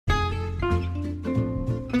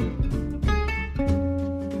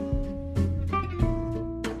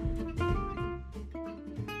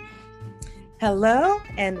Hello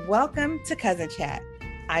and welcome to Cousin Chat.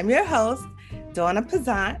 I'm your host, Donna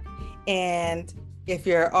Pazant, and if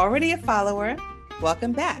you're already a follower,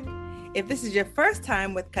 welcome back. If this is your first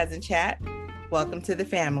time with Cousin Chat, welcome to the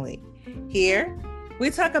family. Here,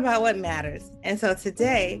 we talk about what matters. And so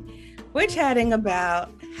today, we're chatting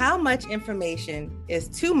about how much information is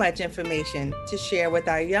too much information to share with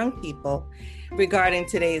our young people regarding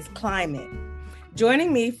today's climate.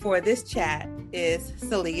 Joining me for this chat is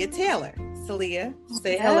Celia Taylor. Celia,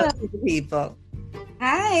 say hello to the people.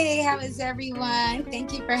 Hi, how is everyone?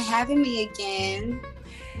 Thank you for having me again.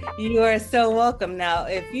 You are so welcome. Now,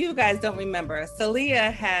 if you guys don't remember, Celia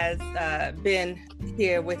has been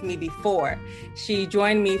here with me before. She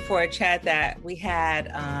joined me for a chat that we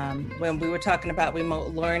had when we were talking about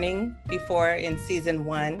remote learning before in season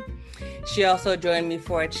 1. She also joined me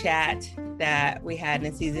for a chat that we had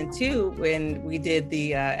in season 2 when we did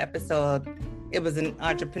the episode. It was an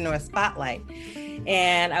entrepreneur spotlight.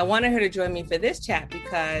 And I wanted her to join me for this chat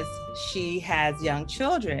because she has young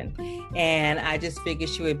children. And I just figured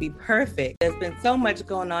she would be perfect. There's been so much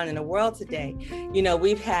going on in the world today. You know,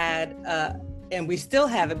 we've had, and we still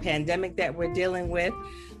have a pandemic that we're dealing with.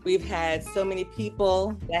 We've had so many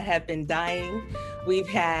people that have been dying. We've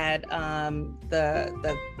had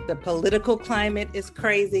the political climate is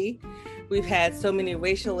crazy. We've had so many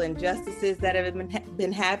racial injustices that have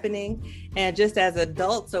been happening. And just as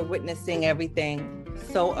adults are witnessing everything,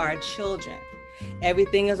 so are children.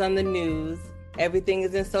 Everything is on the news. Everything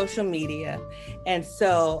is in social media. And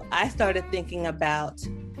so I started thinking about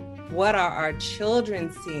what are our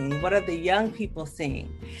children seeing? What are the young people seeing?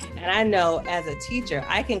 And I know as a teacher,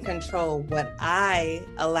 I can control what I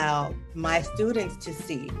allow my students to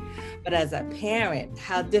see. But as a parent,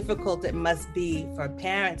 how difficult it must be for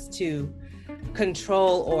parents to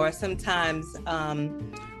control or sometimes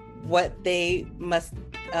what they must,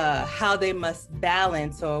 how they must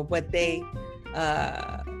balance or what they,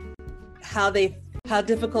 how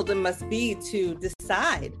difficult it must be to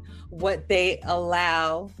decide what they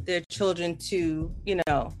allow their children to, you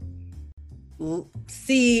know,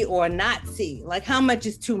 see or not see, like how much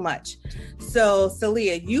is too much. So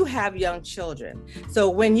Celia, you have young children. So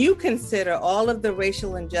when you consider all of the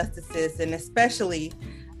racial injustices and especially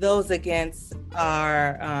those against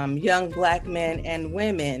our young Black men and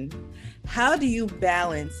women, how do you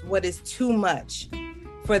balance what is too much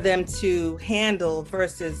for them to handle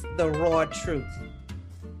versus the raw truth?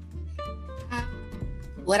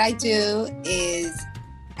 What I do is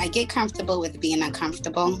I get comfortable with being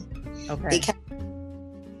uncomfortable. Okay. Because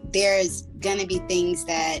there's gonna be things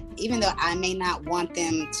that, even though I may not want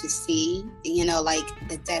them to see, you know, like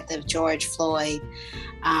the death of George Floyd,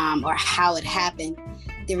 or how it happened,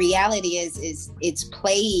 the reality is it's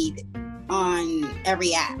played on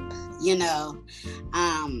every app, you know.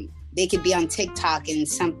 They could be on TikTok and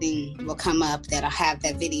something will come up that'll have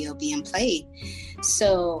that video being played.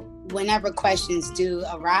 So whenever questions do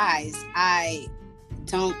arise, I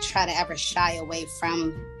don't try to ever shy away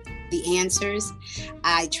from the answers.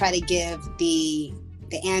 I try to give the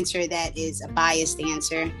answer that is a biased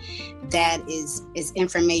answer, that is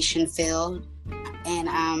information filled,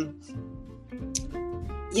 and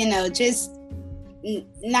you know, just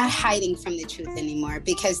not hiding from the truth anymore,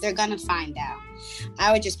 because they're gonna find out.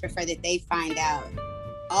 I would just prefer that they find out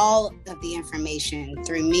all of the information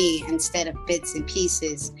through me instead of bits and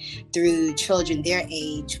pieces through children their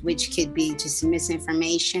age, which could be just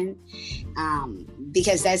misinformation,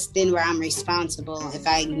 because that's then where I'm responsible. If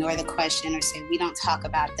I ignore the question or say we don't talk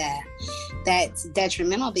about that, that's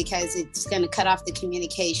detrimental, because it's going to cut off the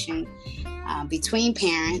communication between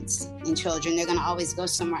parents and children. They're going to always go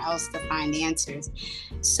somewhere else to find answers.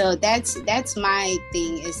 So that's my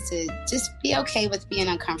thing, is to just be okay with being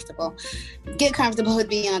uncomfortable. Get comfortable with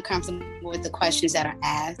being uncomfortable with the questions that are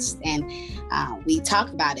asked, and we talk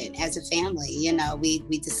about it as a family. You know, we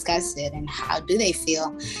discuss it and how do they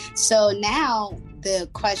feel. So now the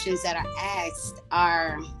questions that are asked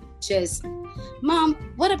are just, Mom,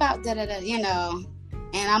 what about da da da, you know?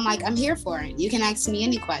 And I'm like, I'm here for it. You can ask me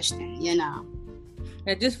any question, you know.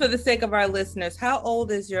 Now, just for the sake of our listeners, how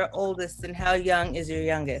old is your oldest and how young is your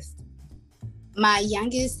youngest? My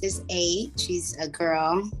youngest is 8. She's a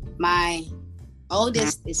girl. My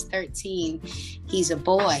oldest is 13. He's a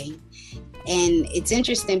boy. And it's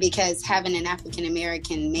interesting because having an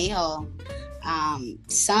African-American male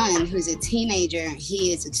son who's a teenager,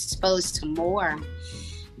 he is exposed to more.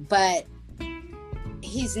 But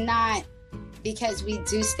he's not, because we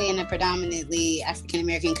do stay in a predominantly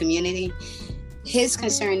African-American community, his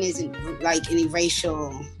concern isn't like any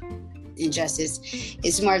racial injustice.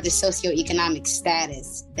 It's more of the socioeconomic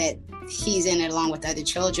status that he's in it along with other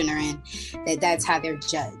children are in, that's how they're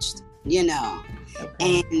judged, you know.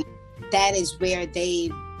 Okay. And that is where they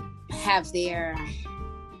have their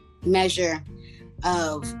measure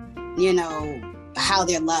of, you know, how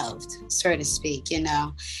they're loved, so to speak, you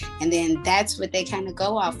know. And then that's what they kind of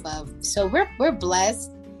go off of. So we're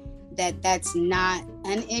blessed that that's not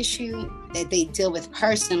an issue that they deal with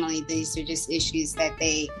personally. These are just issues that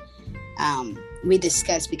they we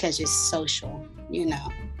discuss because it's social, you know.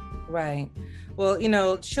 Right. Well, you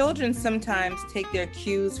know, children sometimes take their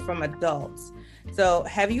cues from adults. So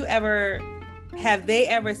have they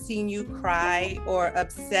ever seen you cry or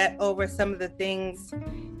upset over some of the things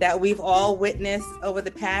that we've all witnessed over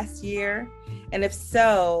the past year? And if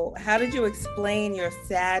so, how did you explain your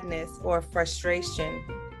sadness or frustration?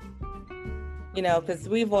 You know, because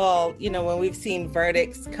we've all, you know, when we've seen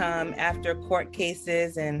verdicts come after court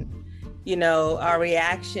cases and, you know, our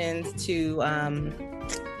reactions to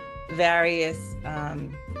various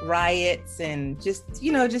riots and just,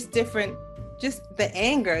 you know, just different, just the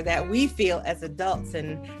anger that we feel as adults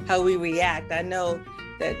and how we react. I know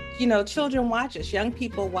that, you know, children watch us, young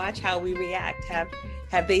people watch how we react.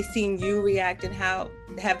 Have they seen you react, and how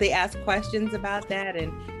have they asked questions about that?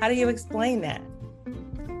 And how do you explain that?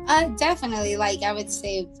 Definitely. Like I would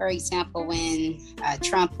say, for example, when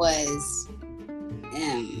Trump was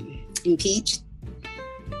impeached,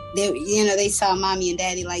 they saw mommy and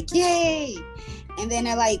daddy like, yay. And then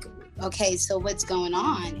they're like, okay, so what's going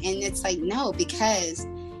on? And it's like, no, because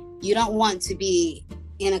you don't want to be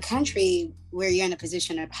in a country where you're in a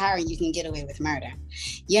position of power and you can get away with murder.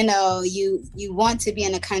 You know, you want to be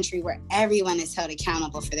in a country where everyone is held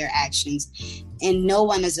accountable for their actions and no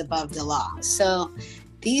one is above the law. So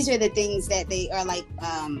these are the things that they are like,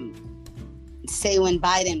 say when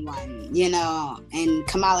Biden won, you know, and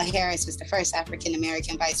Kamala Harris was the first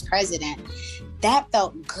African-American vice president. That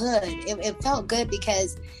felt good. It felt good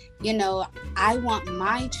because, you know, I want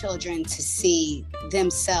my children to see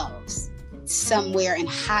themselves somewhere in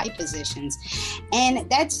high positions. And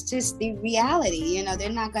that's just the reality. You know, they're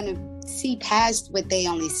not going to see past what they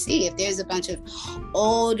only see. If there's a bunch of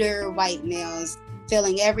older white males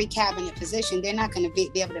filling every cabinet position, they're not going to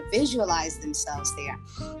be able to visualize themselves there.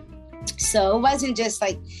 So it wasn't just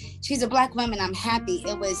like, she's a Black woman, I'm happy.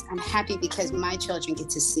 It was, I'm happy because my children get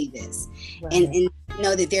to see this. Right. And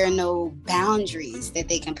know that there are no boundaries that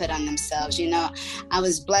they can put on themselves. You know, I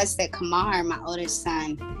was blessed that Kamar, my oldest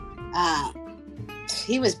son,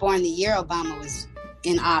 he was born the year Obama was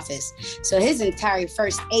in office. So his entire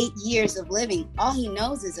first 8 years of living, all he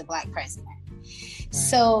knows is a Black president. Right.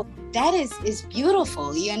 So that is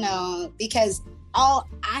beautiful, you know, because all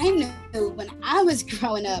I knew when I was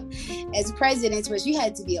growing up as presidents was you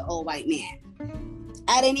had to be an old white man.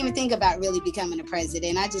 I didn't even think about really becoming a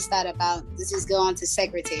president. I just thought about, let's just go on to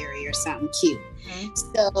secretary or something cute. Mm-hmm.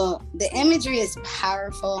 So the imagery is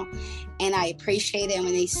powerful and I appreciate it. And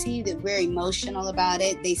when they see that we're emotional about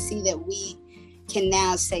it, they see that we can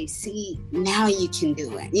now say, see, now you can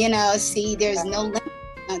do it. You know, see, there's no limit,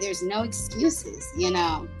 there's no excuses, you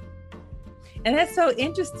know. And that's so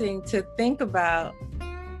interesting to think about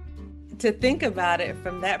it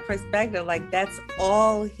from that perspective. Like, that's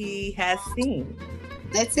all he has seen.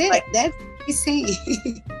 That's it. Like, that's what he's seen.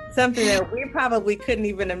 Something that we probably couldn't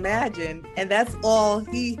even imagine. And that's all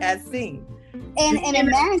he has seen. And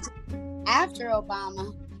imagine, after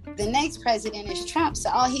Obama, the next president is Trump.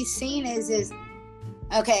 So all he's seen is,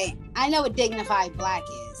 okay, I know what dignified Black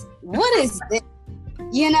is. What is this?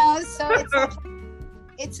 You know, so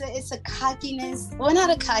it's a cockiness, well,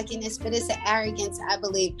 not a cockiness, but it's an arrogance I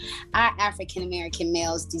believe our African-American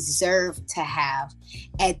males deserve to have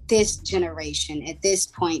at this generation, at this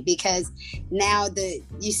point, because now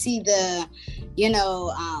you see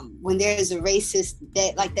when there's a racist,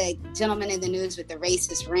 that like the gentleman in the news with the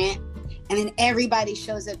racist rant, and then everybody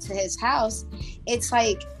shows up to his house, it's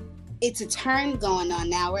like, it's a turn going on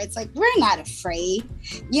now where it's like, we're not afraid,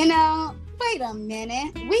 you know? Wait a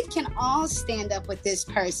minute, we can all stand up with this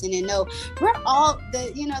person and know we're all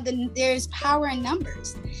there's power in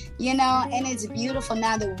numbers, you know, and it's beautiful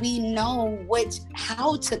now that we know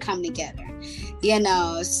how to come together, you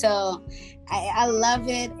know. So I love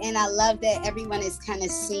it, and I love that everyone is kind of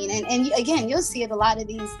seen, and again, you'll see it a lot of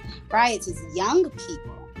these riots is young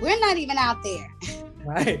people. We're not even out there.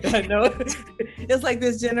 Right, I know. It's like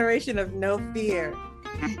this generation of no fear.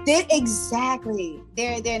 Exactly.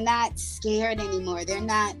 They're not scared anymore. They're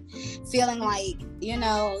not feeling like, you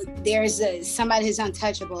know, there's somebody who's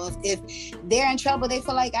untouchable. If they're in trouble, they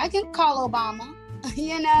feel like I can call Obama,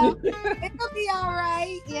 you know, it'll be all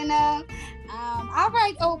right, you know. all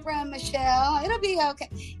right, Oprah and Michelle, it'll be okay.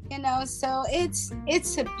 So it's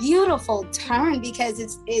a beautiful turn because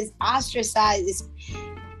it's ostracized.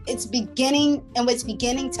 It's beginning, and what's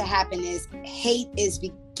beginning to happen is hate is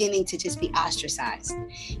beginning to just be ostracized.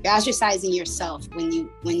 You're ostracizing yourself when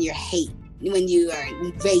you're hate, when you are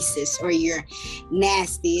racist or you're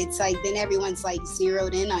nasty. It's like then everyone's like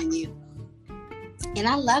zeroed in on you. And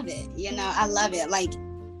I love it. I love it. Like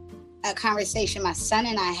a conversation my son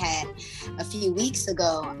and I had a few weeks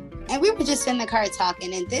ago, and we were just in the car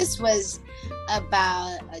talking, and this was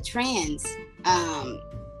about a trans.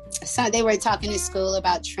 So they were talking in school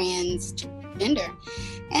about transgender,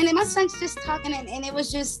 and then my son's just talking, and it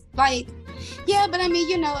was just like, yeah, but I mean,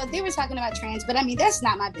 they were talking about trans, but I mean, that's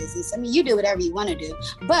not my business. I mean, you do whatever you want to do,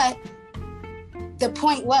 but the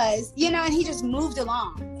point was, and he just moved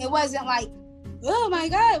along. It wasn't like, oh my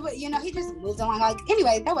God, but, he just moved along. Like,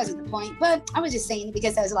 anyway, that wasn't the point, but I was just saying it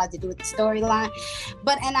because that has a lot to do with the storyline.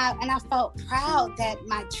 But, and I felt proud that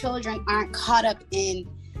my children aren't caught up in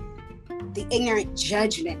the ignorant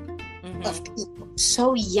judgment of people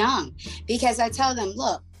so young, because I tell them,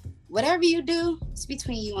 look, whatever you do, it's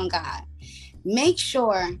between you and God. Make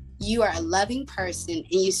sure you are a loving person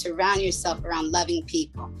and you surround yourself around loving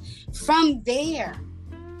people. From there,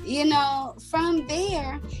 you'll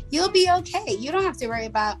be okay. You don't have to worry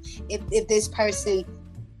about if this person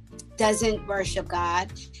doesn't worship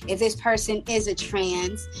God, if this person is a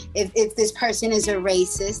trans, if this person is a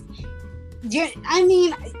racist.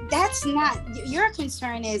 That's not, your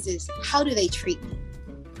concern is how do they treat me?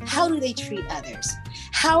 How do they treat others?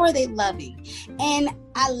 How are they loving? And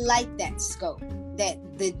I like that scope that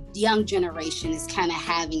the young generation is kind of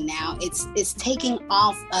having now. It's taking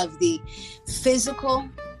off of the physical,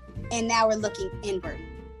 and now we're looking inward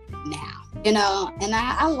now, and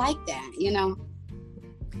I like that, Yeah,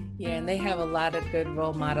 and they have a lot of good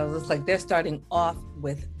role models. It's like they're starting off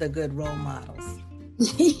with the good role models.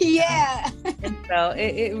 Yeah. And so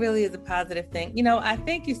it really is a positive thing. I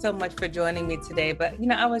thank you so much for joining me today, but,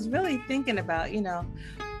 I was really thinking about,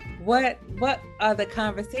 what are the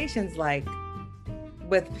conversations like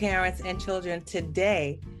with parents and children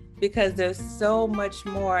today, because there's so much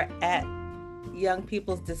more at young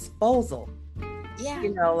people's disposal. Yeah.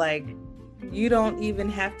 Like you don't even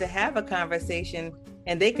have to have a conversation,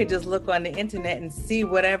 and they could just look on the internet and see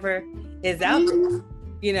whatever is out there.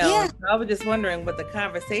 Yeah. I was just wondering what the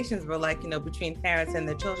conversations were like, between parents and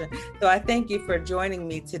their children. So I thank you for joining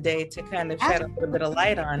me today to kind of shed a little bit of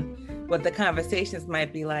light on what the conversations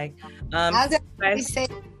might be like. I'll definitely say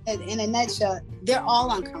in a nutshell, they're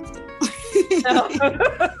all uncomfortable.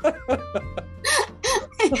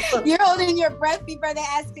 You're holding your breath before they're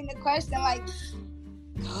asking the question, like,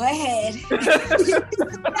 go ahead.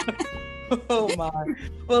 Oh my.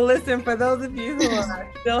 Well, listen, for those of you who are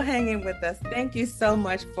still hanging with us, thank you so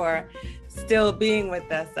much for still being with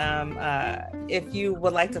us. If you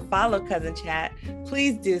would like to follow Cousin Chat,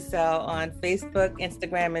 please do so on Facebook,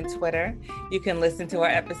 Instagram, and Twitter. You can listen to our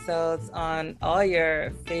episodes on all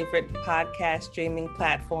your favorite podcast streaming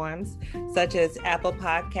platforms, such as Apple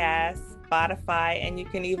Podcasts, Spotify, and you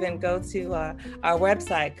can even go to our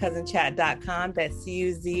website, cousinchat.com. That's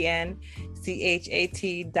CUZNCHAT.com.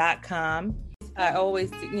 I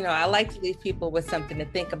always, I like to leave people with something to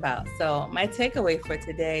think about. So my takeaway for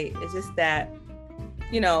today is just that,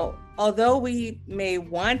 although we may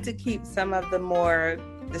want to keep some of the more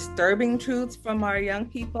disturbing truths from our young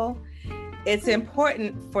people, it's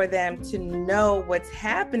important for them to know what's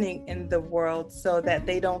happening in the world so that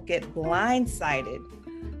they don't get blindsided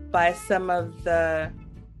by some of the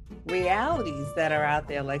realities that are out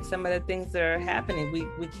there, like some of the things that are happening.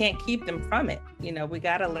 We can't keep them from it. We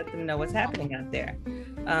got to let them know what's happening out there.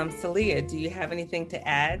 Celia, do you have anything to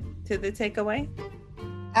add to the takeaway?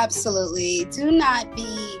 Absolutely. Do not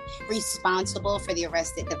be responsible for the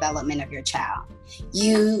arrested development of your child.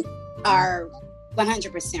 You are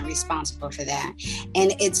 100% responsible for that.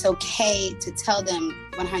 And it's okay to tell them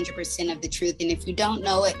 100% of the truth. And if you don't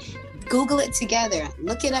know it, Google it together,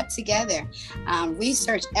 look it up together,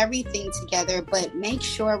 research everything together, but make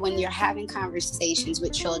sure when you're having conversations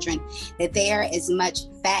with children that they are as much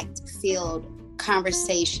fact-filled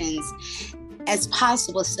conversations as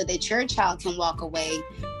possible so that your child can walk away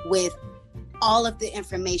with all of the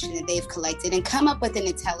information that they've collected and come up with an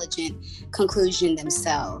intelligent conclusion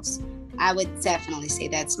themselves. I would definitely say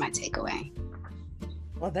that's my takeaway.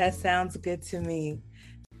 Well, that sounds good to me.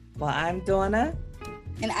 Well, I'm Donna.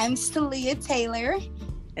 And I'm Celia Taylor.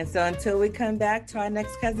 And so until we come back to our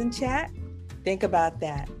next Cousin Chat, think about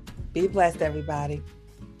that. Be blessed, everybody.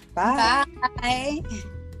 Bye. Bye.